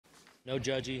No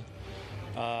Judgy.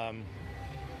 Kind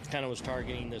of was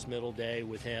targeting this middle day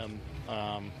with him,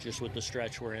 just with the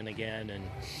stretch we're in again, and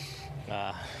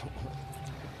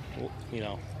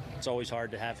it's always hard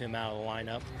to have him out of the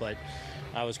lineup, but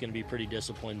I was going to be pretty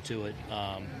disciplined to it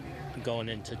going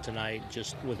into tonight,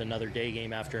 just with another day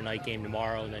game after a night game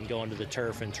tomorrow, and then going to the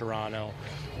turf in Toronto.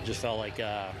 Just felt like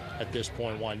at this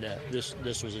point,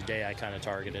 this was a day I kind of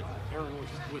targeted. Aaron,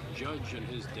 with Judge and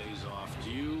his days off,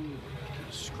 do you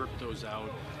script those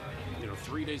out?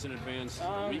 3 days in advance,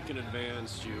 a week in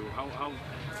advance. How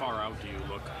far out do you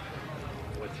look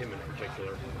with him in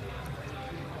particular?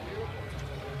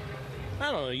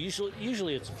 I don't know.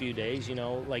 Usually it's a few days.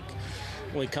 Like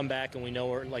when we come back and we know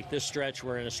we're like this stretch.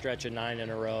 We're in a stretch of 9 in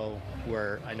a row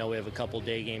where I know we have a couple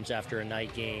day games after a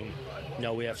night game.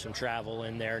 Know we have some travel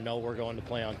in there. Know we're going to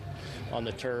play on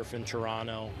the turf in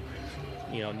Toronto.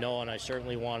 And I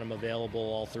certainly want him available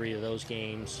all 3 of those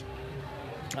games.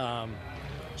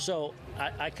 So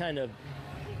I kind of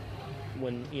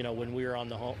when we were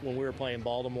when we were playing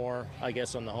Baltimore, I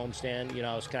guess on the homestand,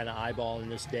 I was kind of eyeballing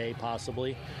this day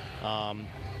possibly,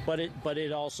 but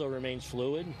it also remains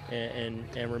fluid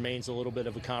and remains a little bit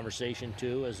of a conversation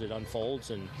too as it unfolds,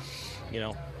 and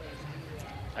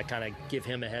I kind of give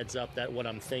him a heads up that what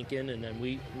I'm thinking, and then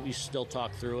we still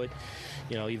talk through it,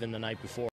 even the night before.